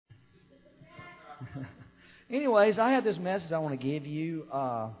Anyways, I have this message I want to give you.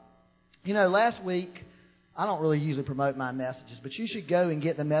 Last week, I don't really usually promote my messages, but you should go and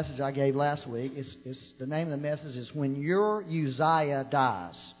get the message I gave last week. The name of the message is When Your Uzziah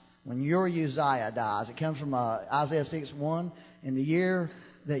Dies. When Your Uzziah Dies. It comes from Isaiah 6:1. In the year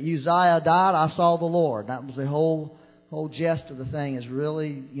that Uzziah died, I saw the Lord. That was the whole gist of the thing is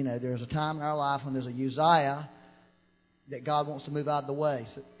really, there's a time in our life when there's a Uzziah that God wants to move out of the way.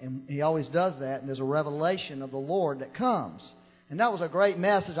 And He always does that, and there's a revelation of the Lord that comes. And that was a great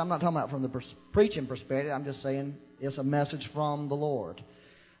message. I'm not talking about from the preaching perspective. I'm just saying it's a message from the Lord.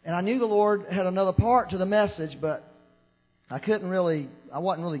 And I knew the Lord had another part to the message, but I wasn't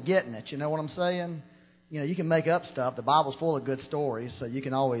really getting it. You know what I'm saying? You can make up stuff. The Bible's full of good stories, so you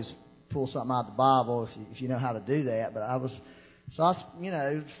can always pull something out of the Bible if you know how to do that. But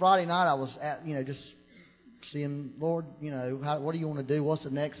Friday night I was at, just seeing, Lord, what do you want to do? What's the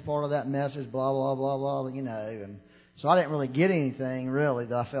next part of that message? Blah, blah, blah, blah, and so I didn't really get anything really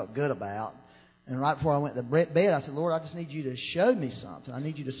that I felt good about. And right before I went to bed, I said, Lord, I just need you to show me something. I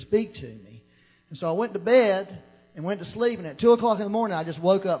need you to speak to me. And so I went to bed and went to sleep. And at 2 o'clock in the morning, I just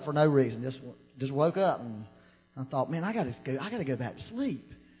woke up for no reason. Just woke up, and I thought, man, I got to go back to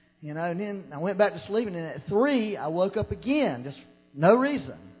sleep. And then I went back to sleep. And then at 3, I woke up again, just no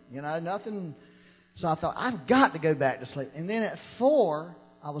reason. Nothing. So I thought, I've got to go back to sleep. And then at 4,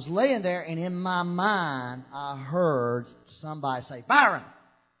 I was laying there, and in my mind, I heard somebody say, Byron!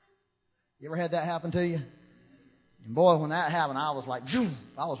 You ever had that happen to you? And boy, when that happened, I was like, Zoom!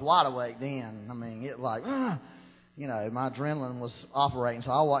 I was wide awake then. I mean, it like, my adrenaline was operating, so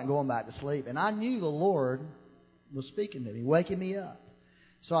I wasn't going back to sleep. And I knew the Lord was speaking to me, waking me up.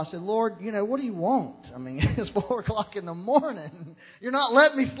 So I said, Lord, what do you want? I mean, it's 4 o'clock in the morning. You're not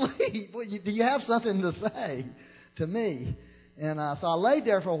letting me sleep. Do you have something to say to me? And so I laid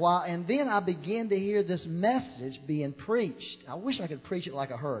there for a while, and then I began to hear this message being preached. I wish I could preach it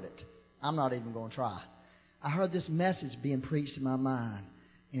like I heard it. I'm not even going to try. I heard this message being preached in my mind,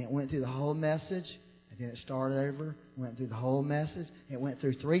 and it went through the whole message, and then it started over, went through the whole message. It went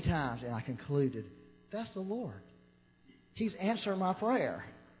through 3 times, and I concluded, that's the Lord. He's answering my prayer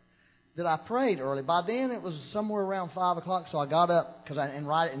that I prayed early. By then, it was somewhere around 5 o'clock, so I got up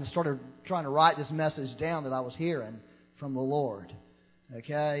and started trying to write this message down that I was hearing from the Lord.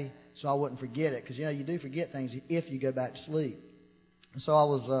 Okay? So I wouldn't forget it, because, you do forget things if you go back to sleep.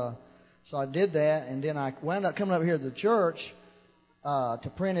 So I did that, and then I wound up coming up here to the church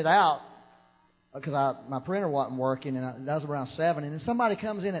to print it out, because my printer wasn't working, and that was around 7. And then somebody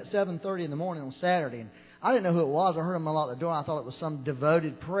comes in at 7:30 in the morning on Saturday, and I didn't know who it was. I heard him unlock the door, and I thought it was some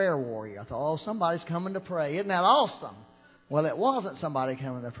devoted prayer warrior. I thought, somebody's coming to pray. Isn't that awesome? Well, it wasn't somebody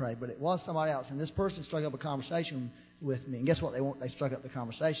coming to pray, but it was somebody else. And this person struck up a conversation with me. And guess what they struck up the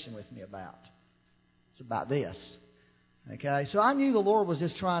conversation with me about? It's about this. Okay? So I knew the Lord was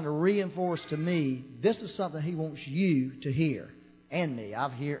just trying to reinforce to me, this is something He wants you to hear. And me.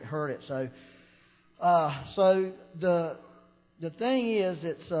 I've heard it. So the thing is,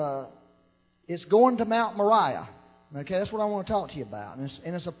 it's going to Mount Moriah. Okay, that's what I want to talk to you about. And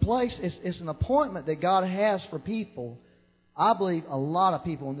it's a place, it's an appointment that God has for people. I believe a lot of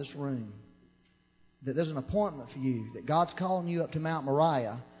people in this room, that there's an appointment for you, that God's calling you up to Mount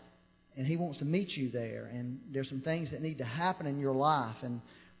Moriah, and He wants to meet you there. And there's some things that need to happen in your life.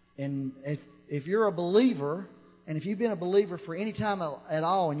 And if you're a believer, and if you've been a believer for any time at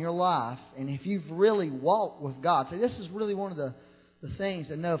all in your life, and if you've really walked with God, so this is really one of the things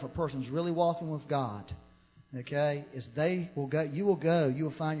to know if a person's really walking with God, okay, is you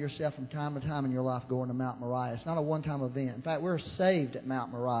will find yourself from time to time in your life going to Mount Moriah. It's not a one-time event. In fact, we're saved at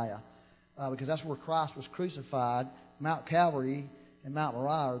Mount Moriah because that's where Christ was crucified. Mount Calvary and Mount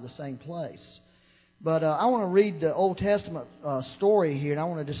Moriah are the same place. But I want to read the Old Testament story here, and I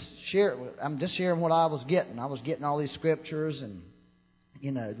want to just share it. I'm just sharing what I was getting. I was getting all these scriptures, and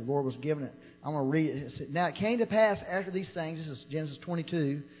the Lord was giving it. I'm going to read it. Now it came to pass after these things. This is Genesis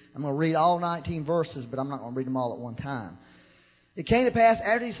 22. I'm going to read all 19 verses, but I'm not going to read them all at one time. It came to pass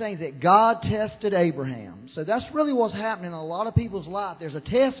after these things that God tested Abraham. So that's really what's happening in a lot of people's life. There's a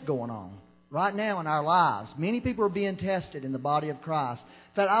test going on right now in our lives. Many people are being tested in the body of Christ.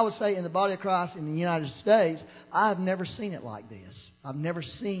 In fact, I would say in the body of Christ in the United States, I've never seen it like this. I've never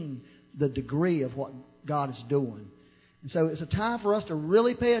seen the degree of what God is doing. And so it's a time for us to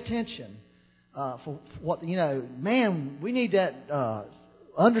really pay attention for what, we need that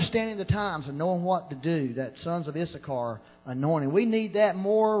understanding the times and knowing what to do, that sons of Issac anointing. We need that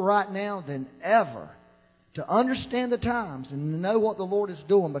more right now than ever, to understand the times and to know what the Lord is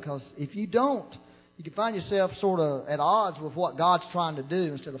doing, because if you don't, you can find yourself sort of at odds with what God's trying to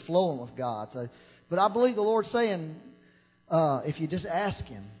do instead of flowing with God. So, but I believe the Lord's saying, if you just ask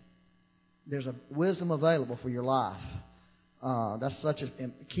Him, there's a wisdom available for your life. That's such a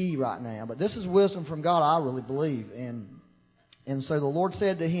key right now. But this is wisdom from God, I really believe. And so the Lord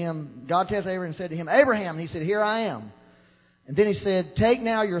said to him, God tells Abraham and said to him, Abraham, and he said, here I am. And then He said, take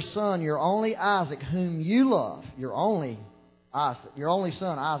now your son, your only Isaac, whom you love, your only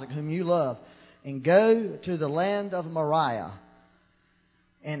son Isaac, whom you love, and go to the land of Moriah,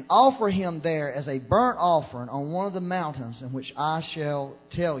 and offer him there as a burnt offering on one of the mountains in which I shall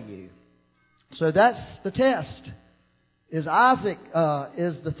tell you. So that's the test. Is Isaac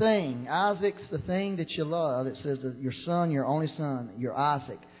is the thing. Isaac's the thing that you love. It says that your son, your only son, your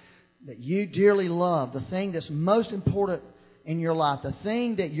Isaac, that you dearly love, the thing that's most important in your life, the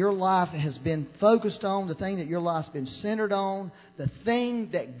thing that your life has been focused on, the thing that your life's been centered on, the thing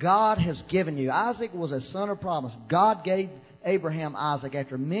that God has given you. Isaac was a son of promise. God gave Abraham Isaac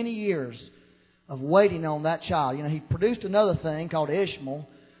after many years of waiting on that child. You know, He produced another thing called Ishmael,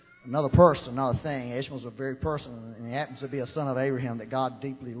 another person, not a thing. Ishmael's a very person, and he happens to be a son of Abraham that God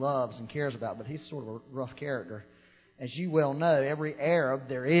deeply loves and cares about, but he's sort of a rough character. As you well know, every Arab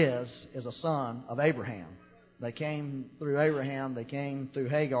there is a son of Abraham. They came through Abraham. They came through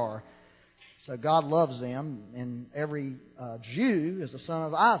Hagar. So God loves them, and every Jew is the son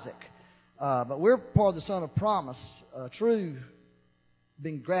of Isaac. But we're part of the son of promise, true,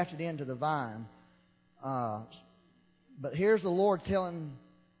 being grafted into the vine. But here's the Lord telling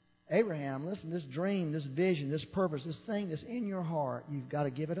Abraham, listen, this dream, this vision, this purpose, this thing that's in your heart, you've got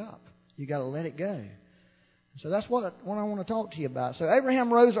to give it up. You've got to let it go. So that's what I want to talk to you about. So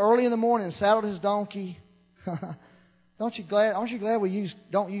Abraham rose early in the morning and saddled his donkey. Aren't you glad we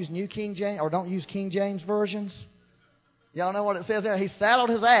don't use New King James or don't use King James versions? Y'all know what it says there? He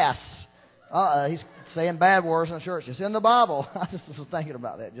saddled his ass. He's saying bad words in the church. It's in the Bible. I just was thinking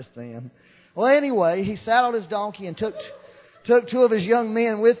about that just then. Well, anyway, he saddled his donkey and took two of his young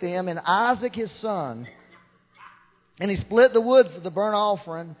men with him and Isaac his son. And he split the wood for the burnt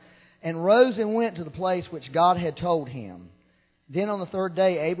offering and rose and went to the place which God had told him. Then on the third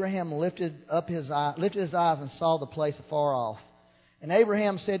day, Abraham lifted his eyes and saw the place afar off. And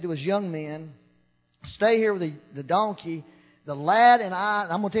Abraham said to his young men, stay here with the donkey. The lad and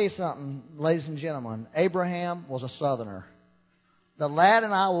I'm going to tell you something, ladies and gentlemen. Abraham was a southerner. The lad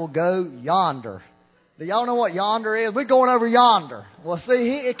and I will go yonder. Do y'all know what yonder is? We're going over yonder. Well, see,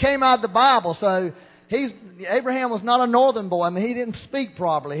 it came out of the Bible, so Abraham was not a northern boy. I mean, he didn't speak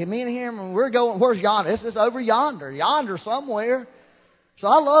properly. Me and him, we're going, where's yonder? It's over yonder. Yonder somewhere. So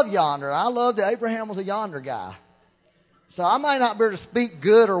I love yonder. I love that Abraham was a yonder guy. So I might not be able to speak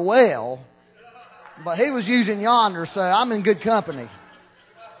good or well, but he was using yonder, so I'm in good company.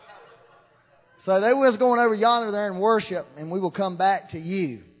 So they was going over yonder there and worship, and we will come back to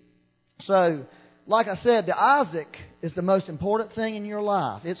you. So, like I said, the Isaac is the most important thing in your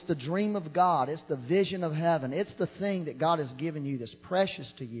life. It's the dream of God. It's the vision of heaven. It's the thing that God has given you that's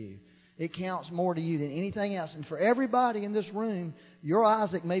precious to you. It counts more to you than anything else. And for everybody in this room, your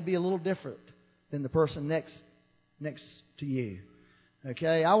Isaac may be a little different than the person next to you.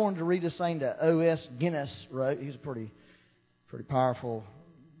 Okay, I wanted to read this thing that O.S. Guinness wrote. He's a pretty powerful,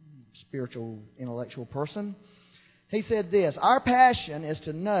 spiritual, intellectual person. He said this: our passion is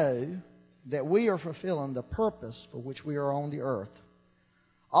to know that we are fulfilling the purpose for which we are on the earth.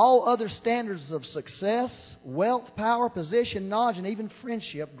 All other standards of success, wealth, power, position, knowledge, and even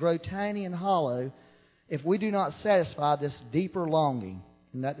friendship grow tiny and hollow if we do not satisfy this deeper longing.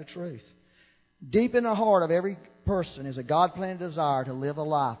 Isn't that the truth? Deep in the heart of every person is a God-planned desire to live a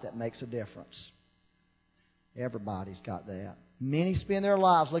life that makes a difference. Everybody's got that. Many spend their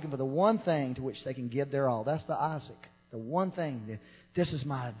lives looking for the one thing to which they can give their all. That's the Isaac. The one thing. This is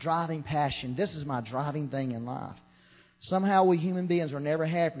my driving passion. This is my driving thing in life. Somehow we human beings are never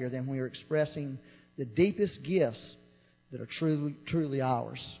happier than when we're expressing the deepest gifts that are truly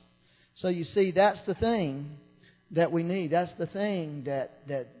ours. So you see, that's the thing that we need. That's the thing that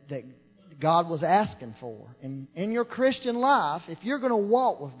God was asking for. And in your Christian life, if you're going to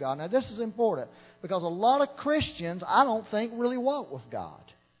walk with God, now this is important, because a lot of Christians, I don't think, really walk with God.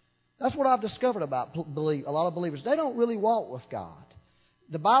 That's what I've discovered about a lot of believers. They don't really walk with God.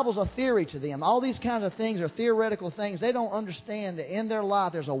 The Bible's a theory to them. All these kinds of things are theoretical things. They don't understand that in their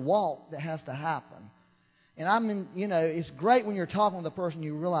life there's a walk that has to happen. And it's great when you're talking with a person,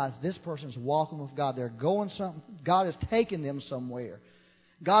 you realize this person's walking with God. They're going something. God has taken them somewhere.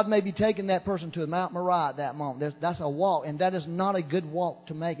 God may be taking that person to Mount Moriah at that moment. That's a walk, and that is not a good walk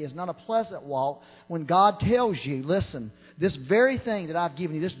to make. It's not a pleasant walk when God tells you, listen, this very thing that I've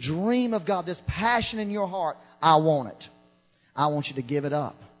given you, this dream of God, this passion in your heart, I want it. I want you to give it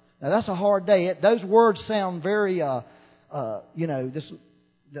up. Now, that's a hard day. Those words sound very, when the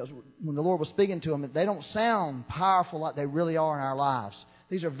Lord was speaking to them, they don't sound powerful like they really are in our lives.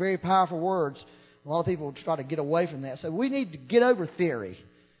 These are very powerful words. A lot of people try to get away from that. So we need to get over theory.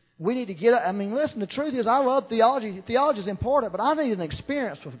 We need to listen, the truth is I love theology. Theology is important, but I need an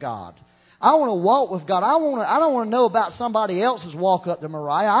experience with God. I want to walk with God. I don't want to know about somebody else's walk up to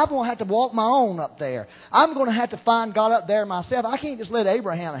Moriah. I'm going to have to walk my own up there. I'm going to have to find God up there myself. I can't just let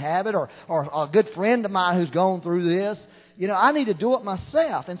Abraham have it or a good friend of mine who's gone through this. I need to do it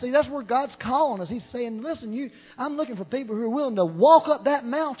myself. And see, that's where God's calling us. He's saying, listen, I'm looking for people who are willing to walk up that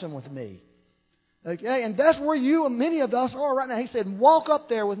mountain with me. Okay, and that's where you and many of us are right now. He said, walk up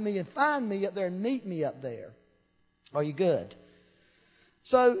there with me and find me up there and meet me up there. Are you good?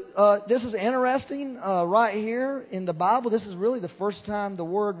 So this is interesting right here in the Bible. This is really the first time the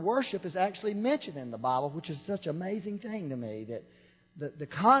word worship is actually mentioned in the Bible, which is such an amazing thing to me. That the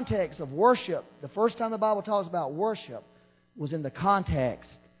context of worship, the first time the Bible talks about worship, was in the context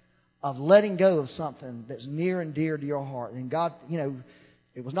of letting go of something that's near and dear to your heart. And God,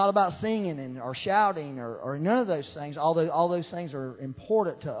 it was not about singing or shouting or none of those things, although all those things are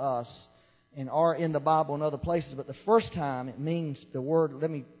important to us and are in the Bible and other places. But the first time it means the word, let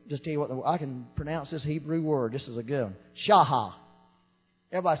me just tell you what, I can pronounce this Hebrew word. This is a good one. Shaha.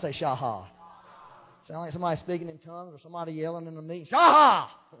 Everybody say shaha. Sound like somebody speaking in tongues or somebody yelling in the meeting. Shaha!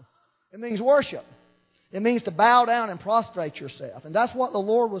 It means worship. It means to bow down and prostrate yourself. And that's what the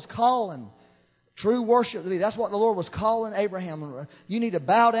Lord was calling true worship to be. That's what the Lord was calling Abraham. You need to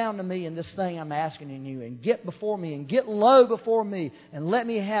bow down to me in this thing I'm asking in you and get before me and get low before me and let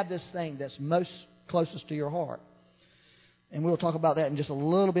me have this thing that's most closest to your heart. And we'll talk about that in just a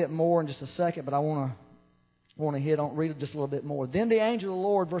little bit more in just a second, but I want to read it just a little bit more. Then the angel of the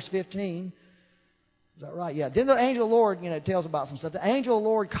Lord, verse 15. Is that right? Yeah. Then the angel of the Lord, it tells about some stuff. The angel of the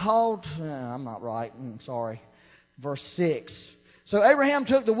Lord called... I'm not right. Sorry. Verse 6. So Abraham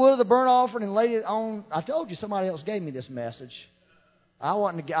took the wood of the burnt offering and laid it on... I told you somebody else gave me this message.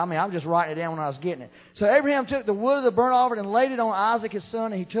 I'm just writing it down when I was getting it. So Abraham took the wood of the burnt offering and laid it on Isaac his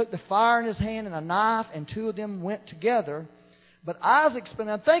son, and he took the fire in his hand and a knife, and two of them went together. But Isaac...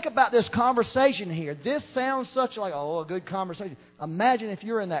 Now think about this conversation here. This sounds such like, a good conversation. Imagine if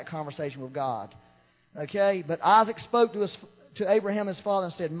you're in that conversation with God. Okay, but Isaac spoke to Abraham his father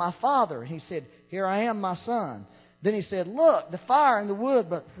and said, "My father." He said, "Here I am, my son." Then he said, "Look, the fire and the wood,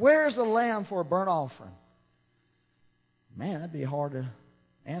 but where's the lamb for a burnt offering?" Man, that'd be hard to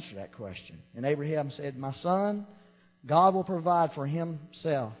answer that question. And Abraham said, "My son, God will provide for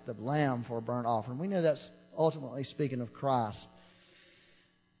himself the lamb for a burnt offering." We know that's ultimately speaking of Christ.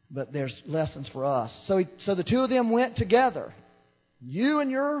 But there's lessons for us. So the two of them went together. You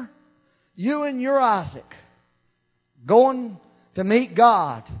and your Isaac going to meet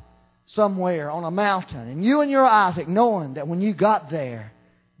God somewhere on a mountain. And you and your Isaac knowing that when you got there,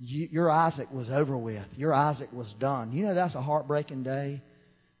 your Isaac was over with. Your Isaac was done. That's a heartbreaking day.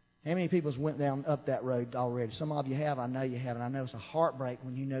 How many people went down up that road already? Some of you have. I know you have. And I know it's a heartbreak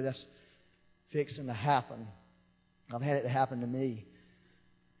when you know that's fixing to happen. I've had it happen to me.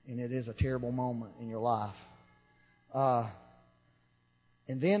 And it is a terrible moment in your life.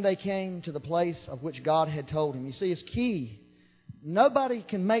 And then they came to the place of which God had told him. You see, it's key. Nobody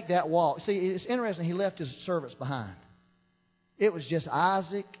can make that walk. See, it's interesting. He left his servants behind. It was just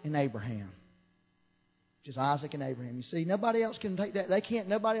Isaac and Abraham. Just Isaac and Abraham. You see, nobody else can take that.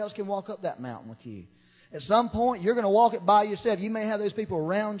 Nobody else can walk up that mountain with you. At some point, you're going to walk it by yourself. You may have those people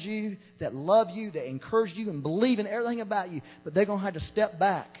around you that love you, that encourage you and believe in everything about you, but they're going to have to step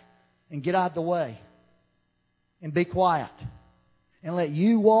back and get out of the way and be quiet and let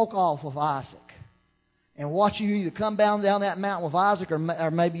you walk off with Isaac and watch you either come down that mountain with Isaac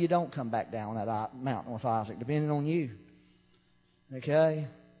or maybe you don't come back down that mountain with Isaac, depending on you. Okay?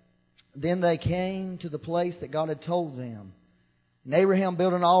 Then they came to the place that God had told them. And Abraham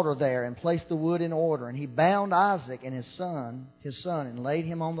built an altar there and placed the wood in order. And he bound Isaac and his son, and laid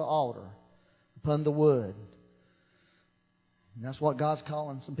him on the altar upon the wood. And that's what God's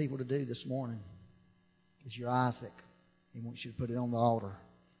calling some people to do this morning. Is your Isaac. He wants you to put it on the altar.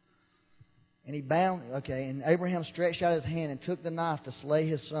 And and Abraham stretched out his hand and took the knife to slay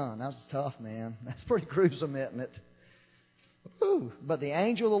his son. That's tough, man. That's pretty gruesome, isn't it? Ooh. But the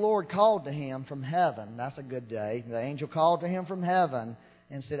angel of the Lord called to him from heaven. That's a good day. The angel called to him from heaven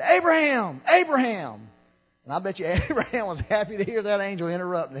and said, "Abraham, Abraham!" And I bet you Abraham was happy to hear that angel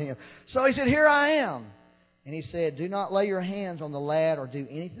interrupting him. So he said, "Here I am." And he said, "Do not lay your hands on the lad or do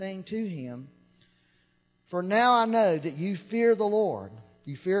anything to him. For now I know that you fear the Lord.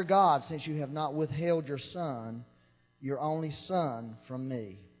 You fear God, since you have not withheld your son, your only son, from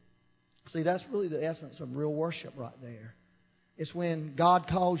me." See, that's really the essence of real worship right there. It's when God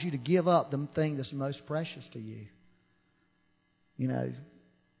calls you to give up the thing that's most precious to you. You know,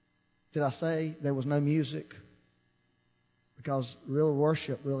 did I say there was no music? Because real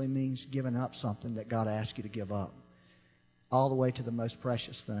worship really means giving up something that God asked you to give up, all the way to the most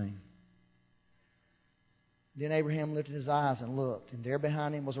precious thing. Then Abraham lifted his eyes and looked, and there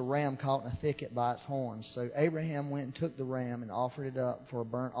behind him was a ram caught in a thicket by its horns. So Abraham went and took the ram and offered it up for a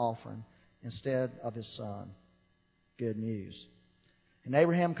burnt offering instead of his son. Good news. And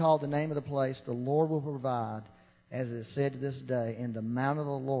Abraham called the name of the place, "The Lord will provide," as it is said to this day, "In the mount of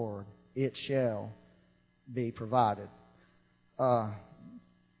the Lord it shall be provided."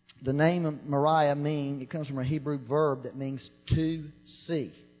 The name Moriah it comes from a Hebrew verb that means to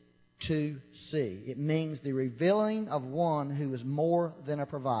see. To see. It means the revealing of one who is more than a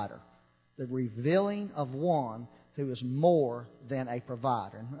provider. The revealing of one who is more than a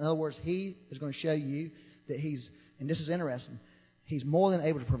provider. In other words, he is going to show you that he's, and this is interesting, he's more than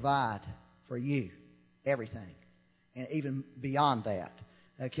able to provide for you everything, and even beyond that.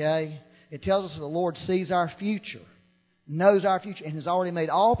 Okay? It tells us that the Lord sees our future, knows our future, and has already made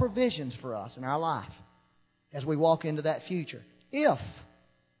all provisions for us in our life as we walk into that future. If.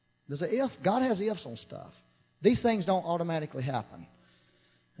 There's an if. God has ifs on stuff. These things don't automatically happen.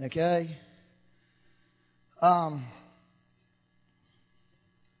 Okay?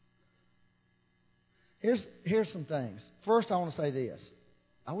 Here's some things. First, I want to say this.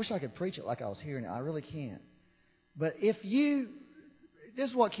 I wish I could preach it like I was hearing it. I really can't. But this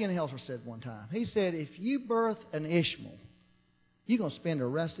is what Ken Helser said one time. He said, if you birth an Ishmael, you're going to spend the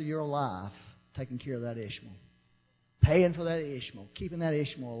rest of your life taking care of that Ishmael. Paying for that Ishmael. Keeping that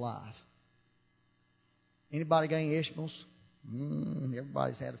Ishmael alive. Anybody got any Ishmaels?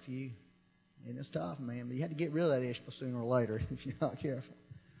 Everybody's had a few. And it's tough, man. But you have to get rid of that Ishmael sooner or later if you're not careful.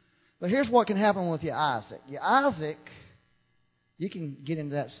 But here's what can happen with your Isaac. Your Isaac, you can get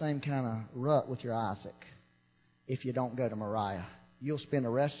into that same kind of rut with your Isaac if you don't go to Moriah. You'll spend the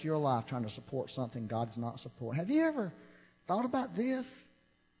rest of your life trying to support something God does not support. Have you ever thought about this?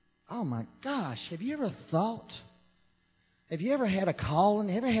 Oh, my gosh. Have you ever thought? Have you ever had a calling?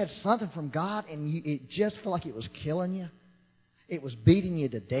 Have you ever had something from God and it just felt like it was killing you? It was beating you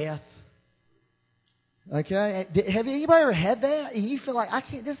to death? Okay? Have anybody ever had that? And you feel like,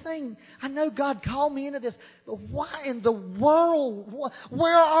 I know God called me into this, but why in the world?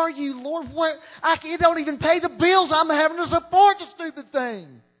 Where are you, Lord? It don't even pay the bills. I'm having to support the stupid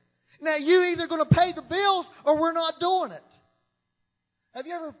thing. Now, you're either going to pay the bills or we're not doing it. Have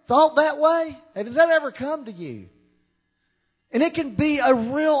you ever thought that way? Has that ever come to you? And it can be a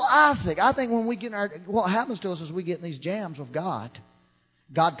real Isaac. I think when we get what happens to us is we get in these jams with God.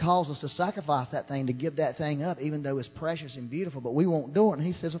 God calls us to sacrifice that thing, to give that thing up, even though it's precious and beautiful, but we won't do it. And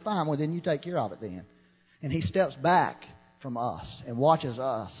He says, well, fine, well, then you take care of it then. And He steps back from us and watches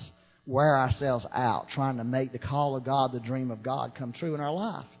us wear ourselves out, trying to make the call of God, the dream of God, come true in our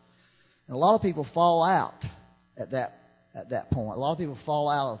life. And a lot of people fall out at that point. A lot of people fall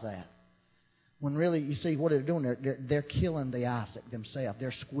out of that. When really, you see, what they're doing, they're killing the Isaac themselves.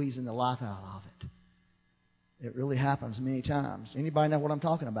 They're squeezing the life out of it. It really happens many times. Anybody know what I'm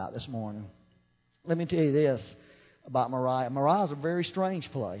talking about this morning? Let me tell you this about Moriah. Moriah is a very strange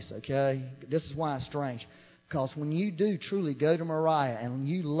place, okay? This is why it's strange. Because when you do truly go to Moriah and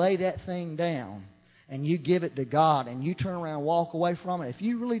you lay that thing down and you give it to God and you turn around and walk away from it, if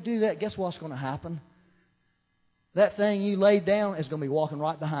you really do that, guess what's going to happen? That thing you laid down is going to be walking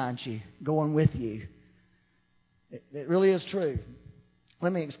right behind you, going with you. It really is true.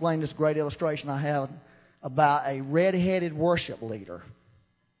 Let me explain this great illustration I have about a red-headed worship leader.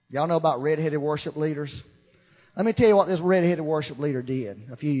 Y'all know about red-headed worship leaders? Let me tell you what this red-headed worship leader did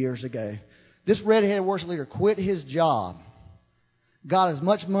a few years ago. This red-headed worship leader quit his job, got as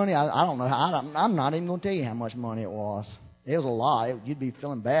much money, I don't know, I'm not even going to tell you how much money it was. It was a lot. You'd be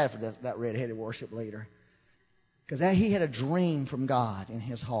feeling bad for that red-headed worship leader. Because he had a dream from God in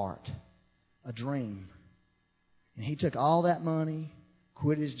his heart. A dream. And he took all that money,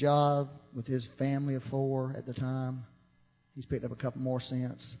 quit his job with his family of 4 at the time. He's picked up a couple more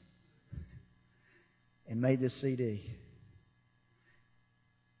cents. And made this CD.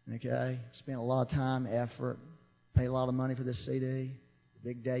 Okay? Spent a lot of time, effort, paid a lot of money for this CD. The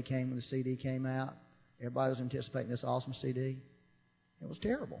big day came when the CD came out. Everybody was anticipating this awesome CD. It was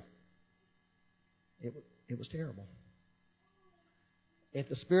terrible. It was terrible. If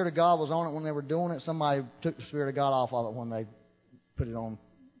the Spirit of God was on it when they were doing it, somebody took the Spirit of God off of it when they put it on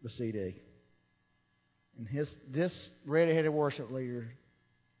the CD. And this red-headed worship leader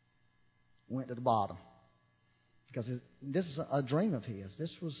went to the bottom. Because this is a dream of his.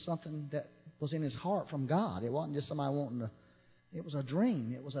 This was something that was in his heart from God. It wasn't just somebody wanting to... It was a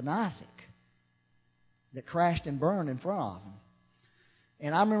dream. It was an Issac that crashed and burned in front of him.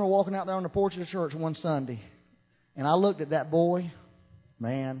 And I remember walking out there on the porch of the church one Sunday, and I looked at that boy,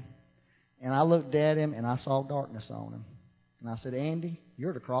 man, and I looked at him, and I saw darkness on him. And I said, Andy, you're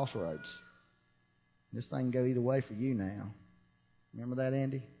at a crossroads. This thing can go either way for you now. Remember that,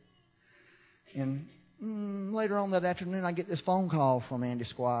 Andy? And later on that afternoon, I get this phone call from Andy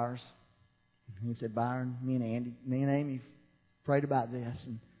Squires. He said, Byron, me and Amy prayed about this,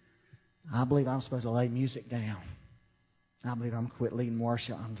 and I believe I'm supposed to lay music down. I believe I'm quit leading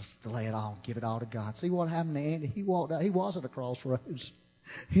worship. I'm just to lay it all, give it all to God. See what happened to Andy? He walked out. He was at a crossroads.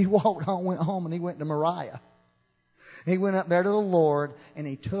 He walked home, went home, and he went to Moriah. He went up there to the Lord, and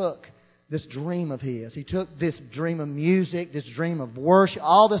he took this dream of his. He took this dream of music, this dream of worship,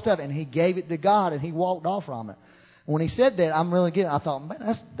 all this stuff, and he gave it to God, and he walked off from it. And when he said that, I'm really good. I thought,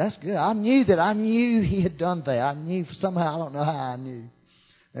 man, that's good. I knew he had done that. I knew somehow. I don't know how I knew.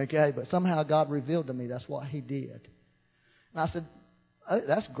 Okay, but somehow God revealed to me that's what he did. And I said, oh,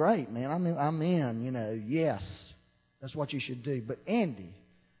 that's great, man. I'm in, yes, that's what you should do. But Andy,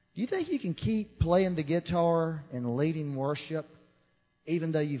 do you think you can keep playing the guitar and leading worship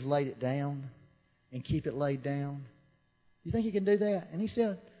even though you've laid it down and keep it laid down? You think you can do that? And he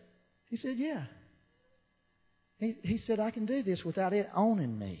said, yeah. He said, I can do this without it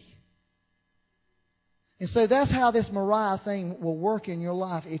owning me. And so that's how this Moriah thing will work in your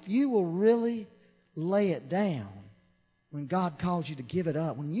life. If you will really lay it down when God calls you to give it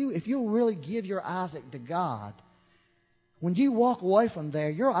up, if you'll really give your Issac to God, when you walk away from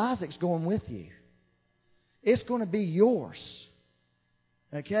there, your Isaac's going with you. It's going to be yours.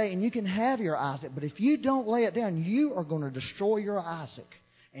 Okay? And you can have your Isaac, but if you don't lay it down, you are going to destroy your Isaac,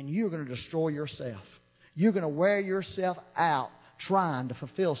 and you're going to destroy yourself. You're going to wear yourself out trying to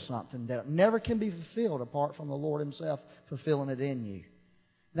fulfill something that never can be fulfilled apart from the Lord Himself fulfilling it in you.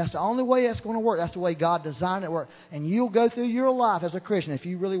 That's the only way it's going to work. That's the way God designed it to work. And you'll go through your life as a Christian. If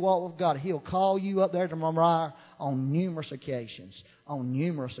you really walk with God, He'll call you up there to Moriah on numerous occasions. On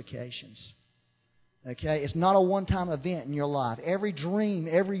numerous occasions. Okay? It's not a one-time event in your life. Every dream,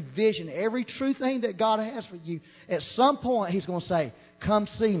 every vision, every true thing that God has for you, at some point He's going to say, come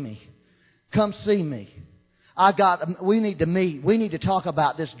see me. Come see me. We need to meet. We need to talk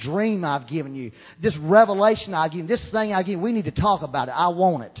about this dream I've given you. This revelation I've given you. This thing I've given you. We need to talk about it. I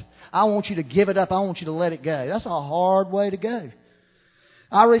want it. I want you to give it up. I want you to let it go. That's a hard way to go.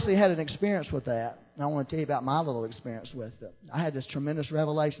 I recently had an experience with that. I want to tell you about my little experience with it. I had this tremendous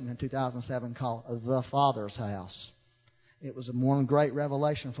revelation in 2007 called The Father's House. It was one great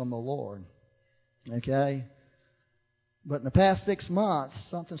revelation from the Lord. Okay? But in the past 6 months,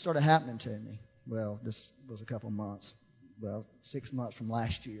 something started happening to me. Well, this was a couple of months. Well, 6 months from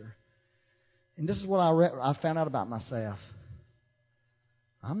last year. And this is what I found out about myself.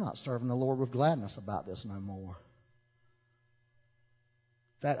 I'm not serving the Lord with gladness about this no more.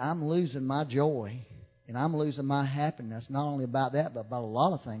 In fact, I'm losing my joy and I'm losing my happiness, not only about that, but about a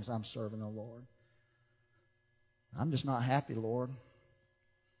lot of things I'm serving the Lord. I'm just not happy, Lord.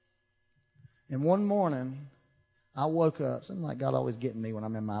 And one morning, I woke up. Something like God always getting me when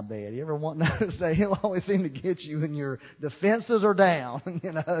I'm in my bed. You ever notice that He'll always seem to get you when your defenses are down,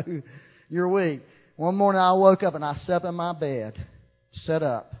 you're weak. One morning I woke up and I sat up in my bed, set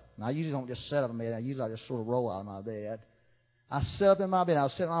up. And I usually don't just sit up in my bed. I just sort of roll out of my bed. I sat up in my bed. I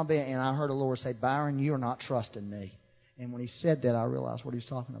was sitting on my bed and I heard the Lord say, Byron, you are not trusting me. And when He said that, I realized what He was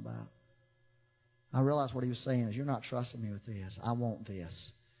talking about. I realized what He was saying is, you're not trusting me with this. I want this.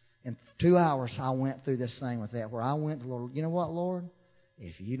 In 2 hours, I went through this thing with that, where I went to the Lord, you know what, Lord?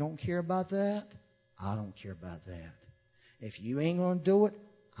 If you don't care about that, I don't care about that. If you ain't going to do it,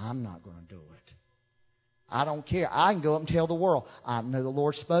 I'm not going to do it. I don't care. I can go up and tell the world, I know the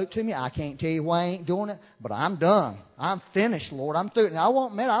Lord spoke to me. I can't tell you why I ain't doing it, but I'm done. I'm finished, Lord. I'm through it. And I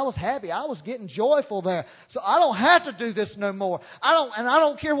was happy. I was getting joyful there. So I don't have to do this no more. I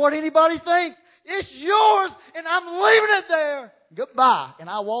don't care what anybody thinks. It's yours, and I'm leaving it there. Goodbye. And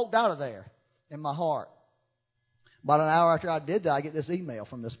I walked out of there in my heart. About an hour after I did that, I get this email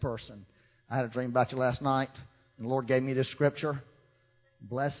from this person. I had a dream about you last night, and the Lord gave me this scripture.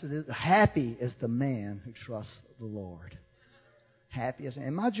 Happy is the man who trusts the Lord. Happy is,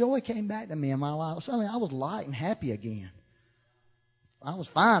 and my joy came back to me in my life. Suddenly I was light and happy again. I was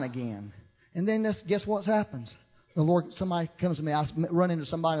fine again. And then guess what happens? The Lord, somebody comes to me. I run into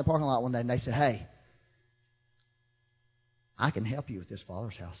somebody in the parking lot one day, and they said, "Hey, I can help you with this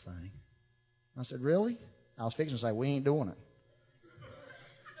Father's house thing." I said, "Really?" I was fixing to say, "We ain't doing it."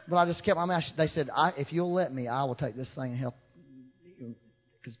 But I just kept my mouth. They said, "If you'll let me, I will take this thing and help you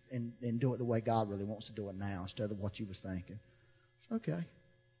and do it the way God really wants to do it now instead of what you was thinking." Okay.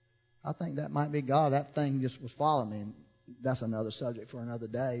 I think that might be God. That thing just was following me. And that's another subject for another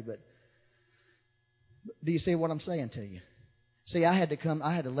day. But do you see what I'm saying to you? See, I had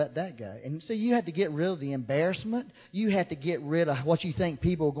to let that go. And see, you had to get rid of the embarrassment. You had to get rid of what you think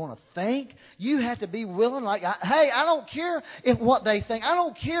people are going to think. You have to be willing, hey, I don't care what they think. I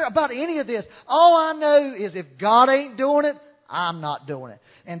don't care about any of this. All I know is if God ain't doing it, I'm not doing it.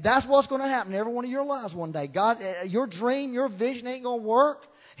 And that's what's going to happen in every one of your lives one day. God, your dream, your vision ain't going to work.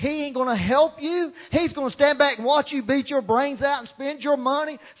 He ain't going to help you. He's going to stand back and watch you beat your brains out and spend your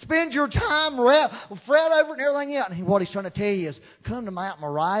money, spend your time, fret over it and everything else. And what he's trying to tell you is, come to Mount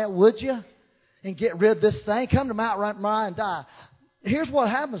Moriah, would you? And get rid of this thing. Come to Mount Moriah and die. Here's what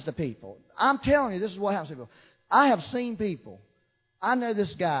happens to people. I'm telling you, this is what happens to people. I have seen people. I know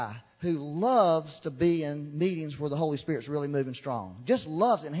this guy who loves to be in meetings where the Holy Spirit's really moving strong. Just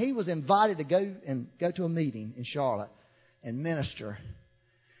loves it. And he was invited to go to a meeting in Charlotte and minister.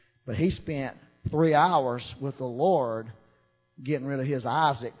 But he spent 3 hours with the Lord getting rid of his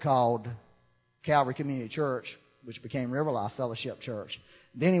Issac called Calvary Community Church, which became River Life Fellowship Church.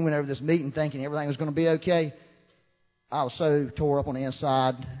 Then he went over this meeting thinking everything was going to be okay. I was so tore up on the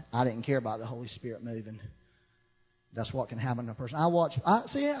inside, I didn't care about the Holy Spirit moving. That's what can happen to a person.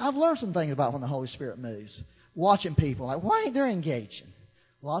 I've learned some things about when the Holy Spirit moves. Watching people, why ain't they engaging?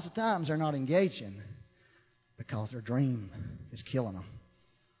 Lots of times they're not engaging because their dream is killing them.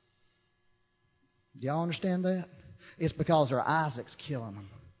 Do y'all understand that? It's because their Isaac's killing them.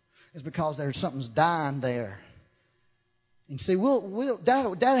 It's because something's dying there. And see,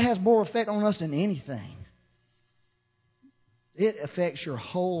 that has more effect on us than anything. It affects your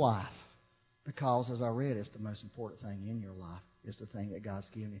whole life because, as I read, it's the most important thing in your life. It's the thing that God's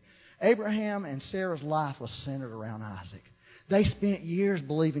given you. Abraham and Sarah's life was centered around Isaac. They spent years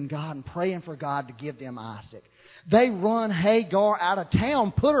believing God and praying for God to give them Isaac. They run Hagar out of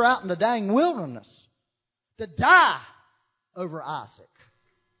town, put her out in the dang wilderness to die over Isaac.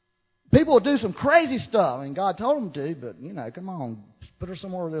 People will do some crazy stuff, and God told them to, but, come on, put her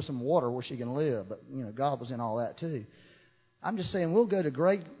somewhere where there's some water where she can live. But, God was in all that too. I'm just saying we'll go to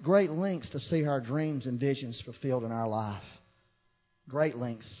great lengths to see our dreams and visions fulfilled in our life. Great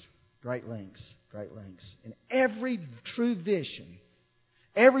lengths, great lengths, great lengths. And every true vision,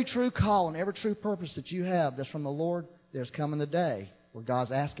 every true call, and every true purpose that you have that's from the Lord, there's coming the day where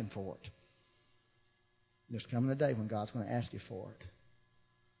God's asking for it. There's coming a day when God's going to ask you for it.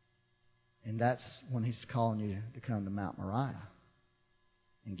 And that's when He's calling you to come to Mount Moriah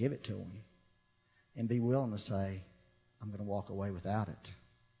and give it to Him. And be willing to say, I'm going to walk away without it.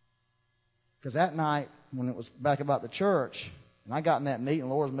 Because that night, when it was back about the church, and I got in that meeting, the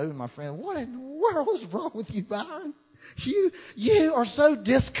Lord was moving my friend, what in the world was wrong with you, Byron? You are so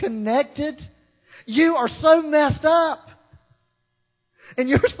disconnected. You are so messed up. And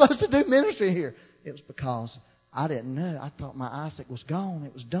you're supposed to do ministry here. It was because I didn't know. I thought my Isaac was gone.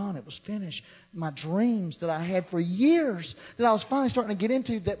 It was done. It was finished. My dreams that I had for years that I was finally starting to get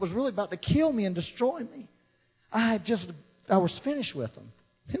into that was really about to kill me and destroy me. I was finished with them.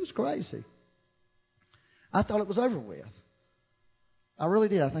 It was crazy. I thought it was over with. I really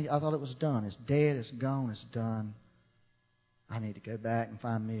did. I thought it was done. It's dead. It's gone. It's done. I need to go back and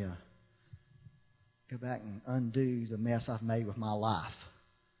go back and undo the mess I've made with my life.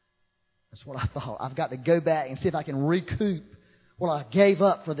 That's what I thought. I've got to go back and see if I can recoup what I gave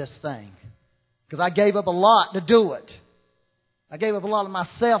up for this thing. Because I gave up a lot to do it. I gave up a lot of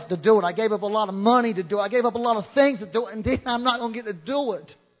myself to do it. I gave up a lot of money to do it. I gave up a lot of things to do it. And then I'm not going to get to do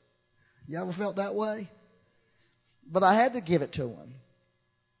it. You ever felt that way? But I had to give it to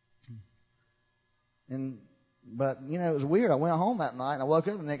Him. But it was weird. I went home that night and I woke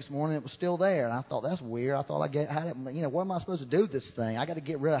up the next morning and it was still there. And I thought, that's weird. I thought I had it. What am I supposed to do with this thing? I got to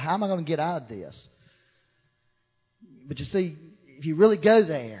get rid of it. How am I going to get out of this? But you see, if you really go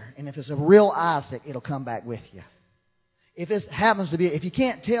there, and if it's a real Isaac, it'll come back with you. If you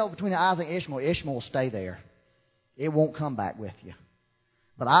can't tell between Isaac and Ishmael will stay there. It won't come back with you.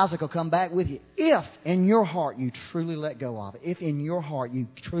 But Isaac will come back with you if in your heart you truly let go of it. If in your heart you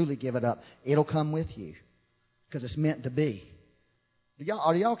truly give it up, it'll come with you. Because it's meant to be.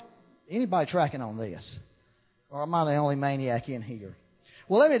 Anybody tracking on this? Or am I the only maniac in here?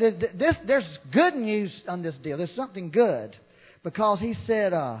 Well, there's good news on this deal. There's something good. Because he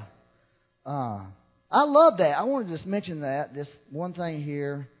said, I love that. I wanted to just mention that. This one thing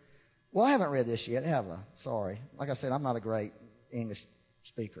here. Well, I haven't read this yet, have I? Sorry. Like I said, I'm not a great English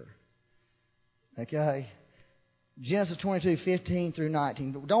speaker. Okay? Genesis 22:15 through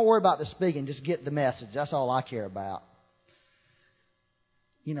 19. Don't worry about the speaking. Just get the message. That's all I care about.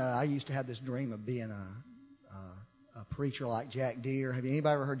 You know, I used to have this dream of being a preacher like Jack Deere. Have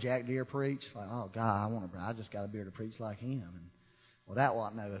anybody ever heard Jack Deere preach? Like, oh God, I just got to be able to preach like him. And well, that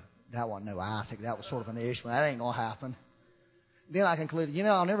wasn't no Issac. That was sort of an issue. That ain't gonna happen. Then I concluded,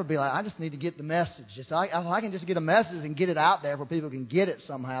 I'll never be like. I just need to get the message. If I can just get a message and get it out there where people can get it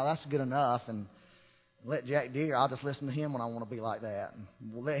somehow, that's good enough. And let Jack Deere, I'll just listen to him when I want to be like that. And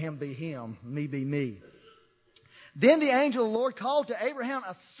we'll let him be him, me be me. Then the angel of the Lord called to Abraham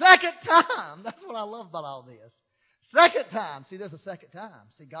a second time. That's what I love about all this. Second time. See, there's a second time.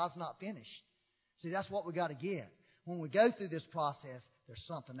 See, God's not finished. See, that's what we got to get. When we go through this process, there's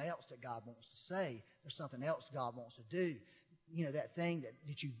something else that God wants to say. There's something else God wants to do. That thing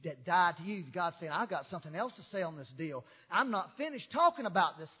that died to you. God's saying, I've got something else to say on this deal. I'm not finished talking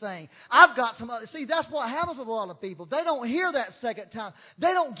about this thing. I've got some other. See, that's what happens with a lot of people. They don't hear that second time.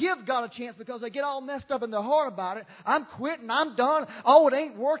 They don't give God a chance because they get all messed up in their heart about it. I'm quitting. I'm done. Oh, it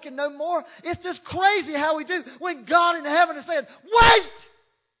ain't working no more. It's just crazy how we do when God in heaven is saying, wait!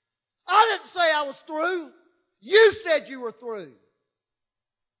 I didn't say I was through. You said you were through.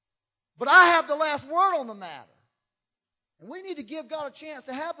 But I have the last word on the matter. And we need to give God a chance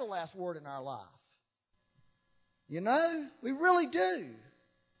to have the last word in our life. We really do.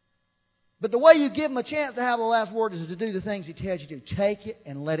 But the way you give Him a chance to have the last word is to do the things He tells you to. Take it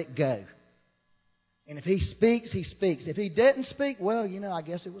and let it go. And if He speaks, He speaks. If He didn't speak, well, I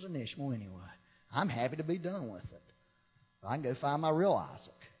guess it was an Ishmael anyway. I'm happy to be done with it. I can go find my real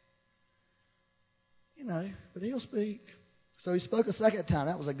Isaac. But He'll speak. So He spoke a second time.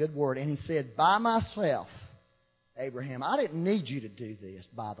 That was a good word. And He said, by myself, Abraham, I didn't need you to do this,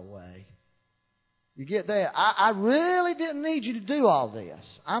 by the way. You get that? I really didn't need you to do all this.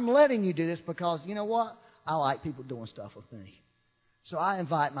 I'm letting you do this because, you know what? I like people doing stuff with me. So I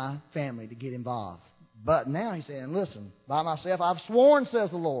invite my family to get involved. But now He's saying, listen, by myself I've sworn, says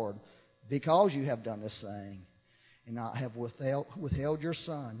the Lord, because you have done this thing, and I have withheld your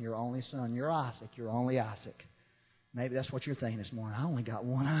son, your only son, your Isaac, your only Isaac. Maybe that's what you're thinking this morning. I only got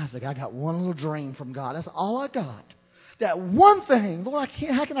one Isaac. I got one little dream from God. That's all I got. That one thing. Lord,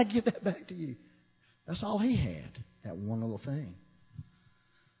 how can I give that back to you? That's all he had. That one little thing.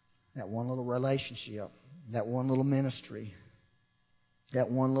 That one little relationship. That one little ministry.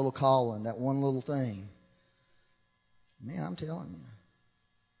 That one little calling. That one little thing. Man, I'm telling you.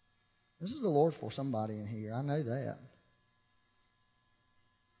 This is the Lord for somebody in here. I know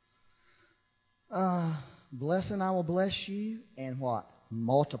that. Blessing, I will bless you, and what?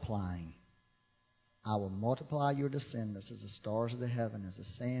 Multiplying. I will multiply your descendants as the stars of the heaven, as the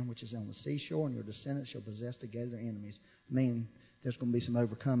sand which is on the seashore, and your descendants shall possess together their enemies. Meaning, there's going to be some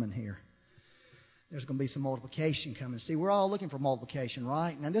overcoming here. There's going to be some multiplication coming. See, we're all looking for multiplication,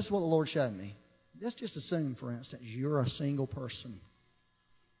 right? Now, this is what the Lord showed me. Let's just assume, for instance, you're a single person.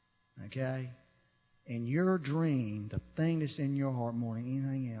 Okay? And your dream, the thing that's in your heart more than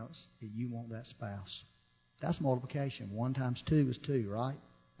anything else, that you want that spouse. That's multiplication. 1 times 2 is 2, right?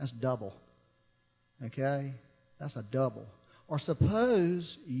 That's double. Okay? That's a double. Or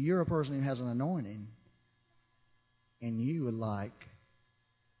suppose you're a person who has an anointing and you would like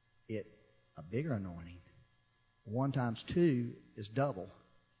it a bigger anointing. 1 times 2 is double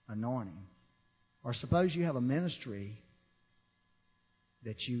anointing. Or suppose you have a ministry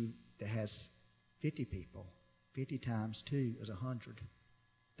that has 50 people. 50 times 2 is 100.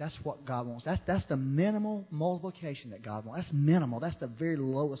 That's what God wants. That's the minimal multiplication that God wants. That's minimal. That's the very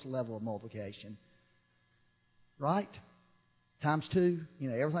lowest level of multiplication. Right? Times 2,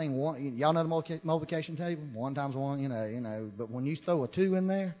 everything. Y'all know the multiplication table? 1 times 1, But when you throw a 2 in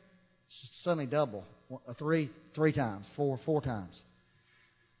there, it's suddenly double. A 3 times. 4 times.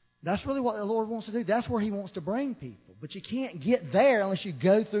 That's really what the Lord wants to do. That's where He wants to bring people. But you can't get there unless you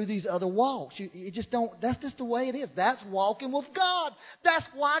go through these other walks. You just don't. That's just the way it is. That's walking with God. That's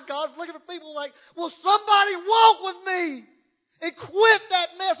why God's looking for people like, will somebody walk with me and quit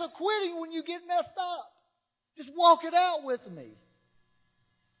that mess of quitting when you get messed up? Just walk it out with me.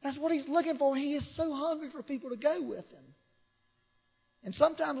 That's what He's looking for. He is so hungry for people to go with Him. And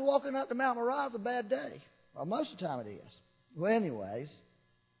sometimes walking up to Mount Moriah is a bad day. Well, most of the time it is. Well, anyways.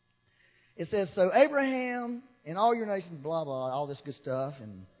 It says, so Abraham and all your nations, blah, blah, all this good stuff,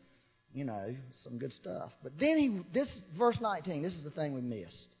 and, some good stuff. But then verse 19, this is the thing we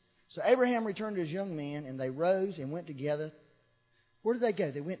missed. So Abraham returned to his young men, and they rose and went together Where did they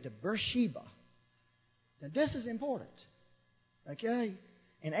go? They went to Beersheba. Now, this is important. Okay?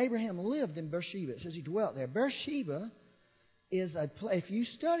 And Abraham lived in Beersheba. It says he dwelt there. Beersheba is a place, if you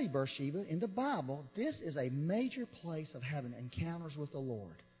study Beersheba in the Bible, this is a major place of having encounters with the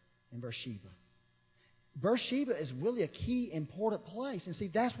Lord in Beersheba. Beersheba is really a key, important place. And see,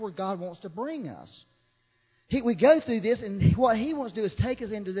 that's where God wants to bring us. We go through this, and what He wants to do is take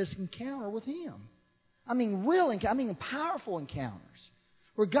us into this encounter with Him. I mean, powerful encounters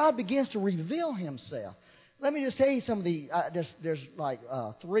where God begins to reveal Himself. Let me just tell you some of the, there's like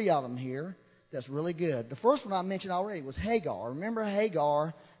 3 of them here that's really good. The first one I mentioned already was Hagar. Remember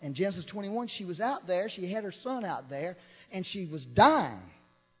Hagar in Genesis 21? She was out there. She had her son out there, and she was dying.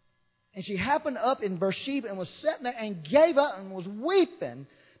 And she happened up in Beersheba and was sitting there and gave up and was weeping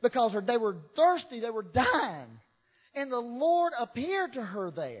because they were thirsty. They were dying. And the Lord appeared to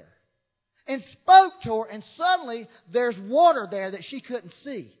her there and spoke to her, and suddenly there's water there that she couldn't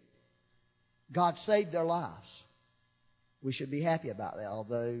see. God saved their lives. We should be happy about that,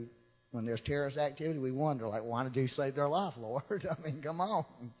 although when there's terrorist activity, we wonder, like, why did you save their life, Lord? I mean, come on.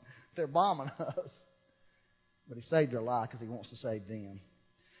 They're bombing us. But He saved their life because He wants to save them.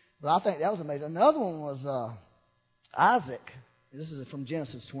 But I think that was amazing. Another one was Isaac. This is from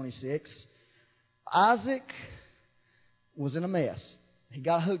Genesis 26. Isaac was in a mess. He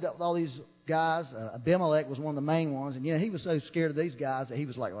got hooked up with all these guys. Abimelech was one of the main ones. And, he was so scared of these guys that he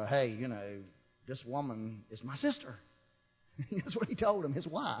was like, well, hey, this woman is my sister. That's what he told him, his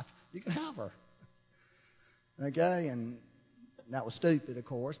wife. You can have her. Okay, and that was stupid, of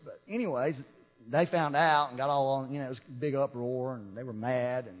course. But anyways, they found out and got all on, it was a big uproar, and they were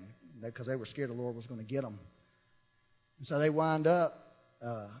mad and because they were scared the Lord was going to get them. And so they wound up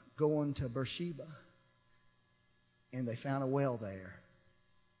going to Beersheba, and they found a well there.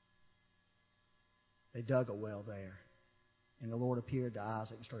 They dug a well there. And the Lord appeared to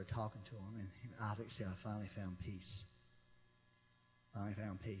Isaac and started talking to him. And Isaac said, I finally found peace. Finally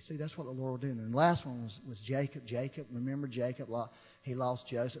found peace. See, that's what the Lord will do. And the last one was Jacob. Jacob, remember Jacob? He lost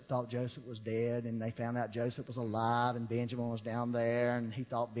Joseph, thought Joseph was dead. And they found out Joseph was alive and Benjamin was down there. And he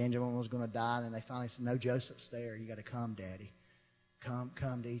thought Benjamin was going to die. And they finally said, no, Joseph's there. You got to come, Daddy. Come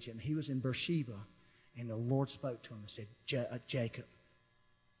to Egypt. And he was in Beersheba. And the Lord spoke to him and said, Jacob,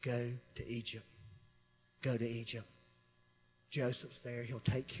 go to Egypt. Go to Egypt. Joseph's there. He'll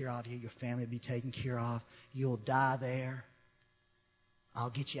take care of you. Your family will be taken care of. You'll die there. I'll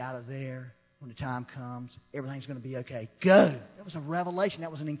get you out of there when the time comes. Everything's going to be okay. Go. That was a revelation.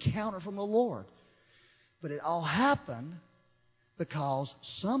 That was an encounter from the Lord. But it all happened because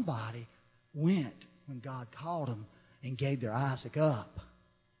somebody went when God called them and gave their Isaac up.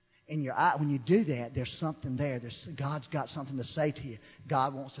 And when you do that, there's something there. God's got something to say to you.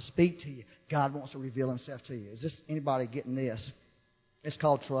 God wants to speak to you. God wants to reveal Himself to you. Is this anybody getting this? It's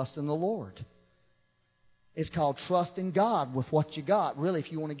called trust in the Lord. It's called trust in God with what you got. Really,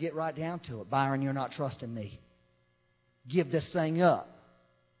 if you want to get right down to it, Byron, you're not trusting me. Give this thing up.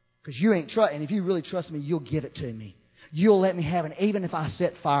 Because you ain't trusting. And if you really trust me, you'll give it to me. You'll let me have it. Even if I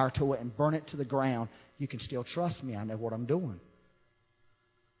set fire to it and burn it to the ground, you can still trust me. I know what I'm doing.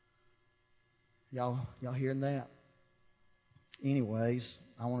 Y'all hearing that? Anyways,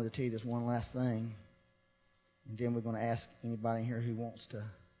 I wanted to tell you this one last thing. And then we're going to ask anybody here who wants to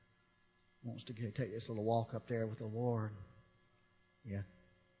take this little walk up there with the Lord. Yeah.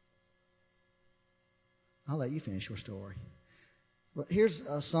 I'll let you finish your story. But here's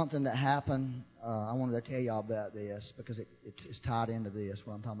something that happened. I wanted to tell y'all about this because it's tied into this,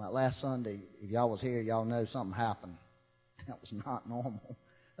 what I'm talking about. Last Sunday, if y'all was here, y'all know something happened. That was not normal.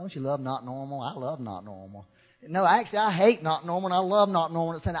 Don't you love not normal? I love not normal. No, actually, I hate not normal, and I love not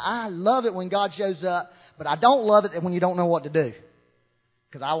normal. I love it when God shows up, but I don't love it when you don't know what to do.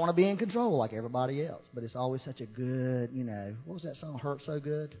 Because I want to be in control like everybody else. But it's always such a good, what was that song? Hurt So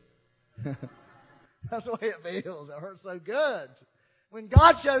Good? That's the way it feels. It hurts so good. When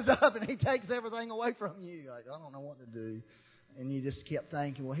God shows up and He takes everything away from you, like, I don't know what to do. And you just kept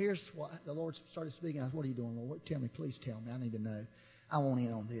thinking, well, here's what the Lord started speaking. I said, what are you doing, Lord? Tell me, please tell me. I need to know. I want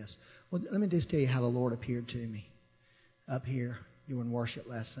in on this. Well, let me just tell you how the Lord appeared to me up here during worship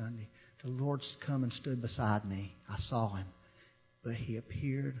last Sunday. The Lord come and stood beside me. I saw Him. But He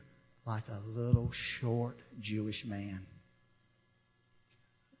appeared like a little short Jewish man.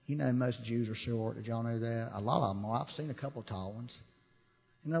 Most Jews are short. Did y'all know that? A lot of them are. I've seen a couple of tall ones.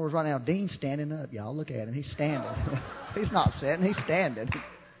 In other words, right now, Dean's standing up. Y'all look at him. He's standing. He's not sitting. He's standing.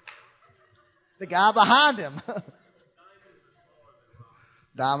 The guy behind him.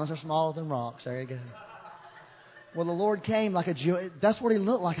 Diamonds are smaller than rocks. There you go. Well, the Lord came like a Jew. That's what He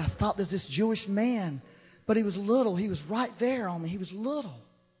looked like. I thought there's this Jewish man. But he was little. He was right there on me. He was little.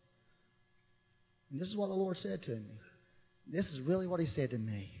 And this is what the Lord said to me. This is really what He said to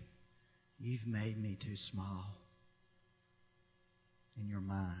me. You've made me too small in your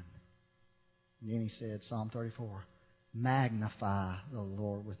mind. And then He said, Psalm 34, magnify the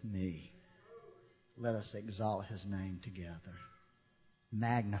Lord with me. Let us exalt His name together.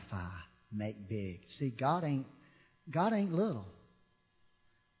 Magnify, make big. See, God ain't little.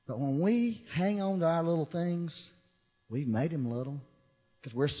 But when we hang on to our little things, we've made Him little.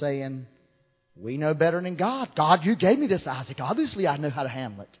 Because we're saying, we know better than God. God, you gave me this, Isaac. Obviously, I know how to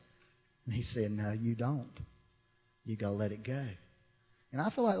handle it. And He said, no, you don't. You got to let it go. And I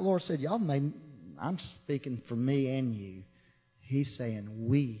feel like the Lord said, I'm speaking for me and you. He's saying,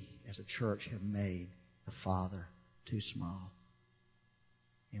 we as a church have made the Father too small.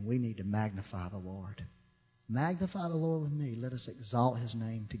 And we need to magnify the Lord. Magnify the Lord with me. Let us exalt His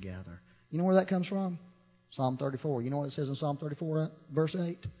name together. You know where that comes from? Psalm 34. You know what it says in Psalm 34, verse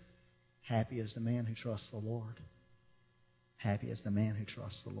 8? Happy is the man who trusts the Lord. Happy is the man who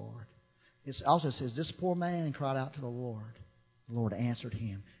trusts the Lord. It also says, this poor man cried out to the Lord. The Lord answered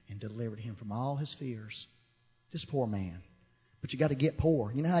him and delivered him from all his fears. This poor man. But you got to get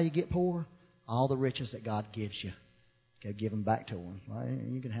poor. You know how you get poor? All the riches that God gives you. Go give them back to Him. Well,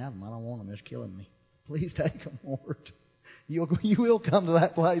 you can have them. I don't want them. They're killing me. Please take them, Lord. You will come to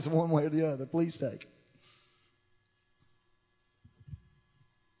that place one way or the other. Please take them.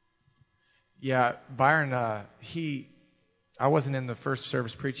 Yeah, Byron, I wasn't in the first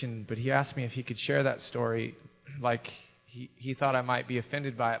service preaching, but he asked me if he could share that story. Like, he thought I might be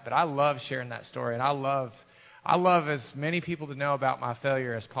offended by it, but I love sharing that story, and I love as many people to know about my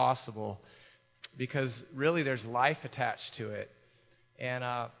failure as possible, because really there's life attached to it. And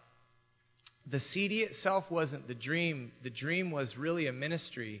the CD itself wasn't the dream. The dream was really a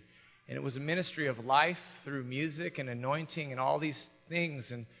ministry, and it was a ministry of life through music and anointing and all these things.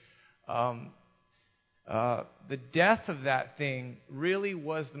 And the death of that thing really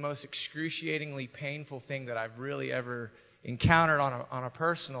was the most excruciatingly painful thing that I've really ever encountered on a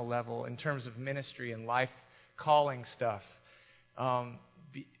personal level in terms of ministry and life calling stuff.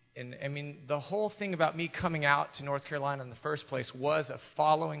 And I mean, the whole thing about me coming out to North Carolina in the first place was a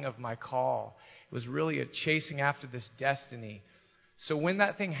following of my call. It was really a chasing after this destiny. So when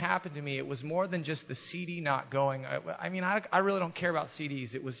that thing happened to me, it was more than just the CD not going. I mean, I really don't care about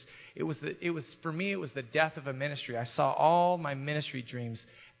CDs. It was for me, it was the death of a ministry. I saw all my ministry dreams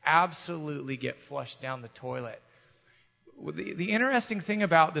absolutely get flushed down the toilet. The interesting thing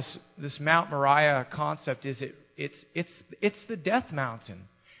about this Mount Moriah concept is it's the death mountain.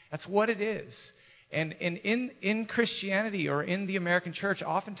 That's what it is. And in Christianity or in the American church,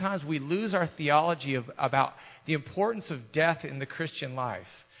 oftentimes we lose our theology about the importance of death in the Christian life.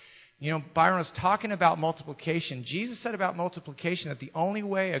 You know, Byron was talking about multiplication. Jesus said about multiplication that the only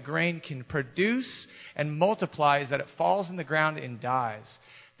way a grain can produce and multiply is that it falls in the ground and dies.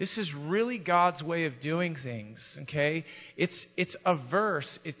 This is really God's way of doing things, okay? It's a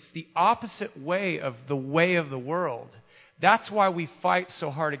verse. It's the opposite way of the world. That's why we fight so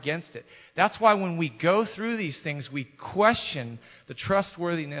hard against it. That's why when we go through these things, we question the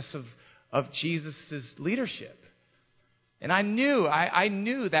trustworthiness of Jesus' leadership. And I knew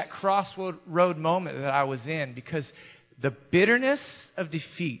that crossroad moment that I was in, because the bitterness of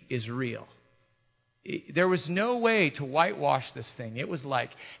defeat is real. There was no way to whitewash this thing. It was like,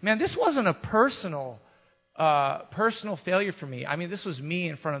 man, this wasn't a personal failure for me. I mean, this was me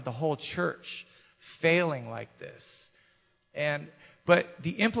in front of the whole church failing like this. But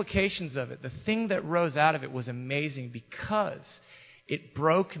the implications of it, the thing that rose out of it was amazing, because it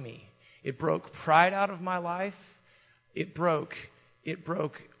broke me. It broke pride out of my life. It broke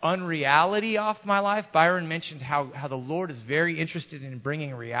unreality off my life. Byron mentioned how the Lord is very interested in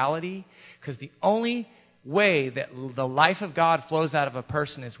bringing reality, because the only way that the life of God flows out of a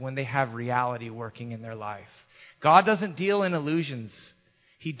person is when they have reality working in their life. God doesn't deal in illusions.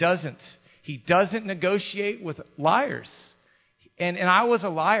 He doesn't negotiate with liars. And I was a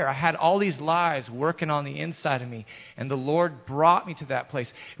liar. I had all these lies working on the inside of me. And the Lord brought me to that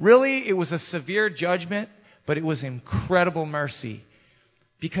place. Really, it was a severe judgment, but it was incredible mercy.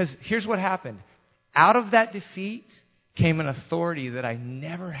 Because here's what happened. Out of that defeat came an authority that I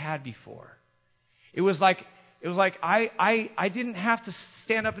never had before. It was like I didn't have to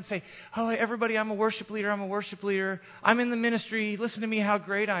stand up and say, oh, everybody, I'm a worship leader. I'm in the ministry. Listen to me, how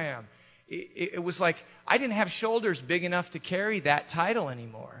great I am. It was like I didn't have shoulders big enough to carry that title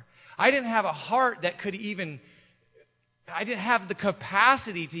anymore. I didn't have a heart that I didn't have the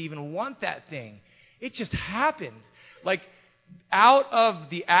capacity to even want that thing. It just happened. Like out of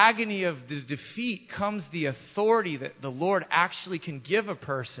the agony of the defeat comes the authority that the Lord actually can give a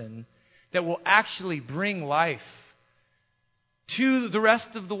person that will actually bring life to the rest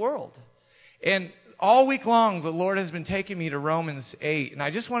of the world. And all week long, the Lord has been taking me to Romans 8. And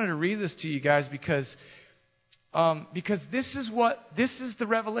I just wanted to read this to you guys because this is the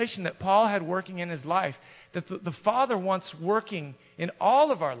revelation that Paul had working in his life, that the Father wants working in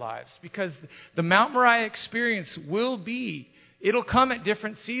all of our lives, because the Mount Moriah experience it'll come at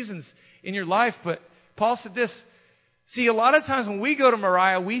different seasons in your life. But Paul said this. See, a lot of times when we go to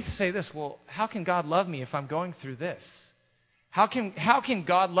Moriah, we say this, well, how can God love me if I'm going through this? How can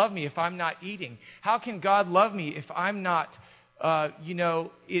God love me if I'm not eating? How can God love me if I'm not,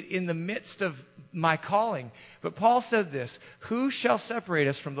 in the midst of my calling? But Paul said this, who shall separate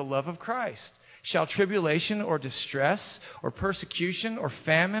us from the love of Christ? Shall tribulation or distress or persecution or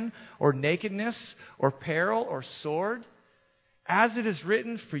famine or nakedness or peril or sword? As it is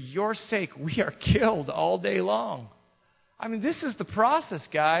written, for your sake we are killed all day long. I mean, this is the process,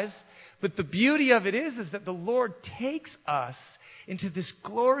 guys. But the beauty of it is that the Lord takes us into this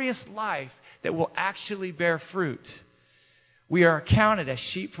glorious life that will actually bear fruit. We are accounted as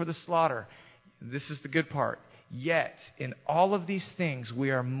sheep for the slaughter. This is the good part. Yet, in all of these things,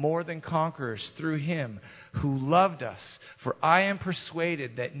 we are more than conquerors through Him who loved us. For I am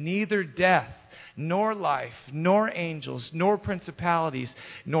persuaded that neither death, nor life, nor angels, nor principalities,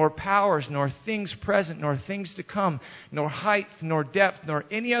 nor powers, nor things present, nor things to come, nor height, nor depth, nor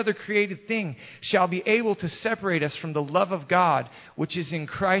any other created thing shall be able to separate us from the love of God, which is in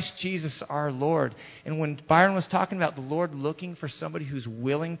Christ Jesus our Lord. And when Byron was talking about the Lord looking for somebody who's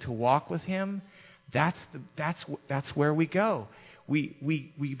willing to walk with Him, that's where we go.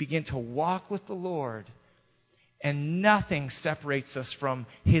 We begin to walk with the Lord, and nothing separates us from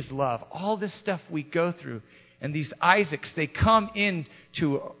His love. All this stuff we go through, and these Isaacs, they come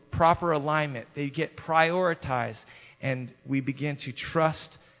into proper alignment. They get prioritized, and we begin to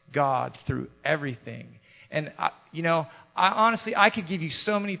trust God through everything. And I honestly, I could give you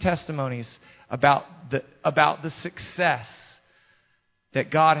so many testimonies about the success that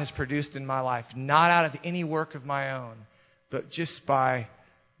God has produced in my life, not out of any work of my own, but just by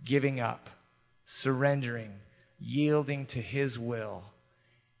giving up, surrendering, yielding to His will,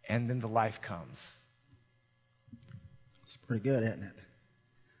 and then the life comes. It's pretty good, isn't it?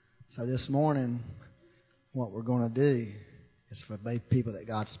 So this morning, what we're going to do is for the people that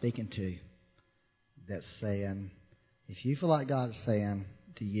God's speaking to, that's saying, if you feel like God's saying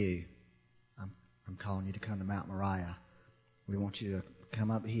to you, I'm calling you to come to Mount Moriah, we want you to come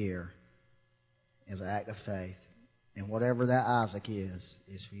up here as an act of faith. And whatever that Isaac is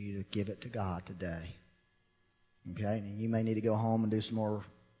for you to give it to God today. Okay? And you may need to go home and do some more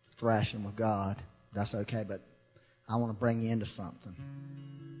thrashing with God. That's okay, but I want to bring you into something.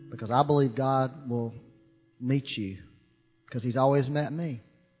 Because I believe God will meet you. Because He's always met me.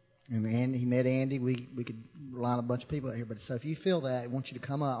 And He met Andy. We could line a bunch of people out here. But so if you feel that, I want you to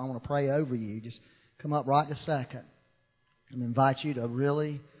come up. I want to pray over you. Just come up right this second. And invite you to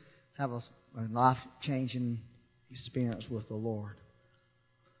really have a life-changing experience with the Lord.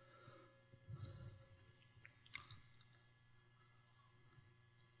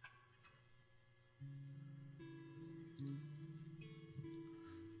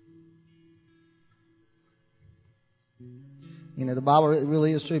 The Bible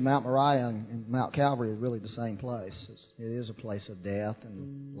really is true. Mount Moriah and Mount Calvary is really the same place. It is a place of death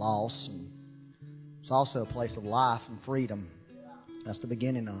and loss, and it's also a place of life and freedom. That's the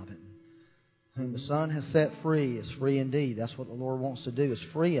beginning of it. Whom the Son has set free is free indeed. That's what the Lord wants to do, is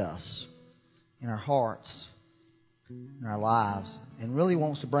free us in our hearts, in our lives, and really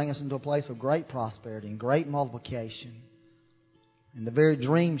wants to bring us into a place of great prosperity and great multiplication. And the very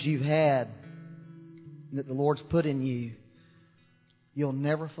dreams you've had that the Lord's put in you, you'll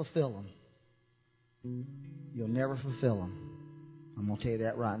never fulfill them. You'll never fulfill them. I'm going to tell you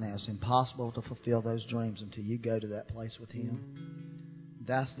that right now. It's impossible to fulfill those dreams until you go to that place with Him.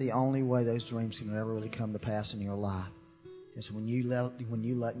 That's the only way those dreams can ever really come to pass in your life. It's when you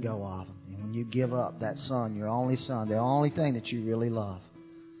let go of them. And when you give up that son, your only son, the only thing that you really love.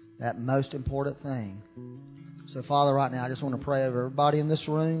 That most important thing. So, Father, right now, I just want to pray over everybody in this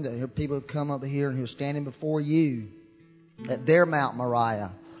room, that people who come up here and who are standing before you at their Mount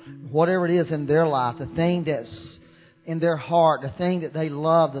Moriah. Whatever it is in their life, the thing that's in their heart, the thing that they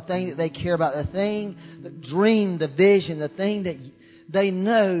love, the thing that they care about, the thing, the dream, the vision, the thing that they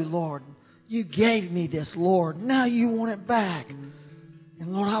know, Lord, you gave me this, Lord. Now you want it back.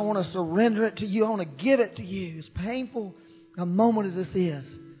 And Lord, I want to surrender it to you. I want to give it to you. As painful a moment as this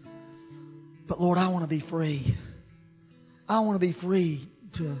is. But Lord, I want to be free. I want to be free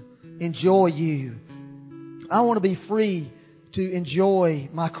to enjoy You. I want to be free to enjoy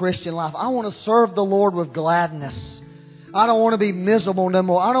my Christian life. I want to serve the Lord with gladness. I don't want to be miserable no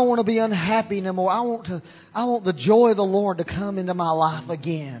more. I don't want to be unhappy no more. I want the joy of the Lord to come into my life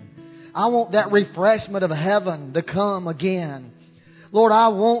again. I want that refreshment of heaven to come again. Lord, I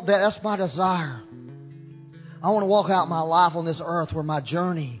want that. That's my desire. I want to walk out my life on this earth where my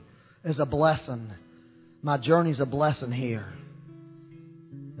journey is a blessing. My journey is a blessing here.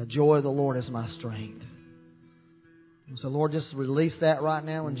 The joy of the Lord is my strength. So, Lord, just release that right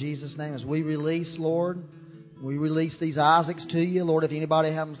now in Jesus' name. As we release, Lord, we release these Isaacs to You. Lord, if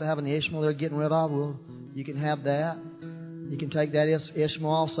anybody happens to have an Ishmael they're getting rid of, you can have that. You can take that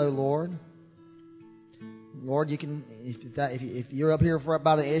Ishmael also, Lord. Lord, you can. If you're up here for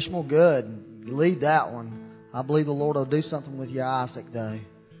about an Ishmael, good. Leave that one. I believe the Lord will do something with your Isaac, though.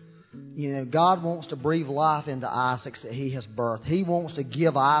 You know, God wants to breathe life into Isaac that He has birthed. He wants to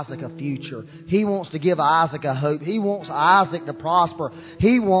give Isaac a future. He wants to give Isaac a hope. He wants Isaac to prosper.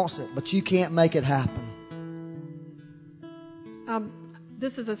 He wants it, but you can't make it happen.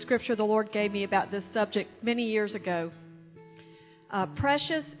 This is a scripture the Lord gave me about this subject many years ago.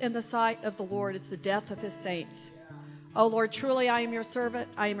 Precious in the sight of the Lord is the death of His saints. O Lord, truly I am Your servant.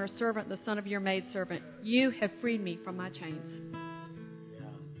 I am Your servant, the son of Your maidservant. You have freed me from my chains.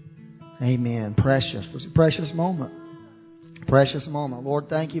 Amen. Precious. This is a precious moment. Precious moment. Lord,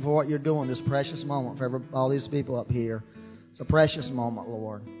 thank You for what You're doing. This precious moment for all these people up here. It's a precious moment,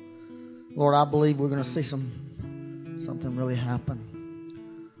 Lord. Lord, I believe we're going to see something really happen.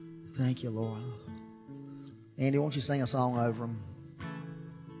 Thank You, Lord. Andy, won't you sing a song over them?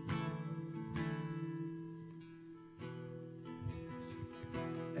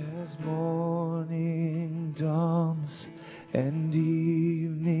 As morning dawns and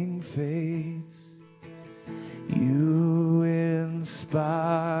evening fades, You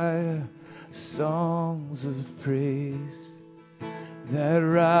inspire songs of praise that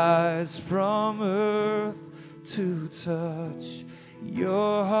rise from earth to touch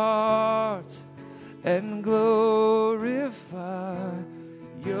Your heart and glorify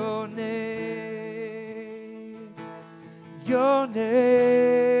Your name. Your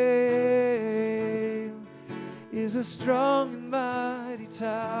name is a strong and mighty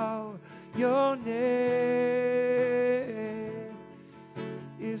tower. Your name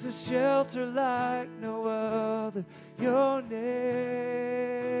is a shelter like no other. Your name,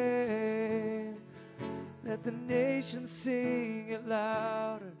 let the nations sing it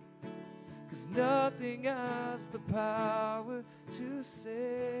louder, 'cause nothing has the power to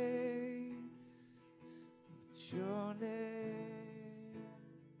save but Your name.